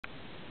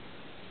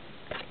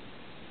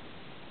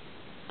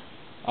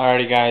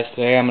Alrighty guys,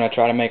 today I'm going to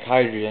try to make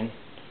hydrogen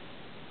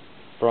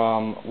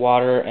from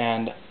water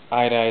and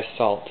iodized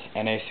salt,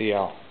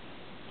 NaCl.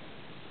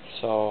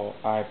 So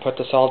I put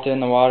the salt in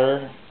the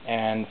water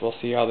and we'll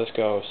see how this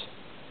goes.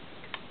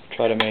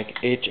 Try to make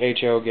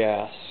HHO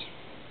gas.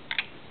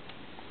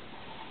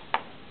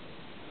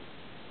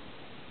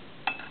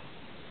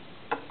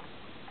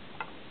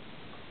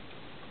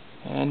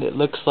 And it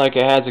looks like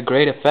it has a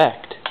great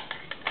effect.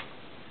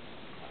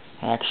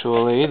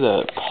 Actually,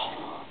 the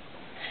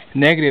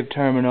negative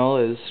terminal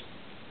is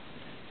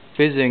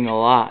fizzing a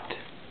lot,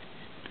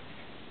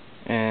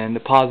 and the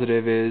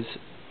positive is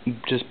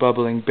just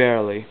bubbling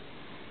barely.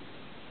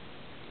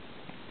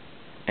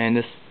 And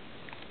this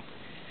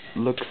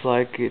looks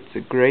like it's a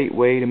great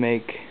way to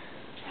make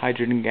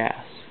hydrogen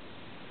gas.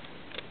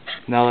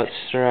 Now let's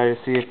try to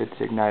see if it's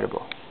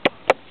ignitable.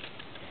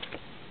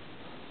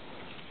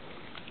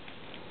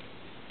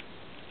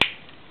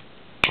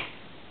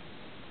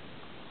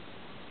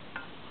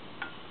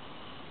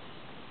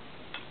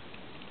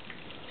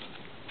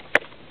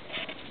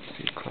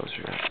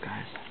 Closer up,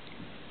 guys.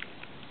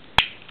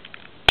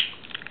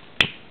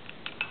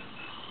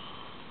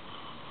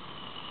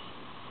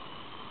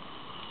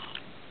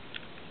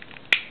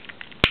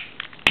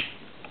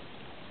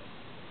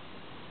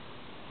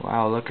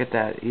 Wow, look at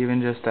that.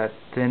 Even just that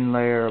thin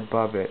layer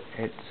above it,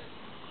 it's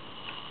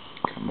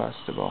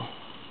combustible.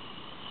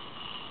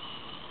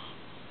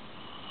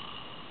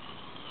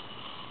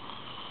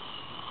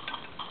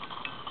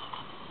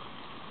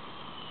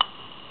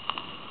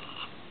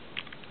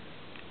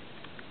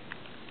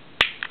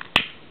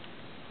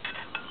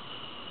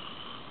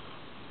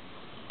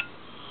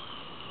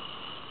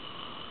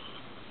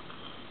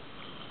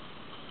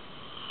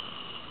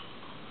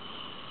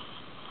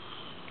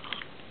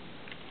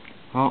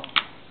 Well,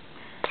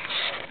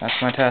 that's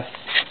my test.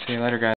 See you later, guys.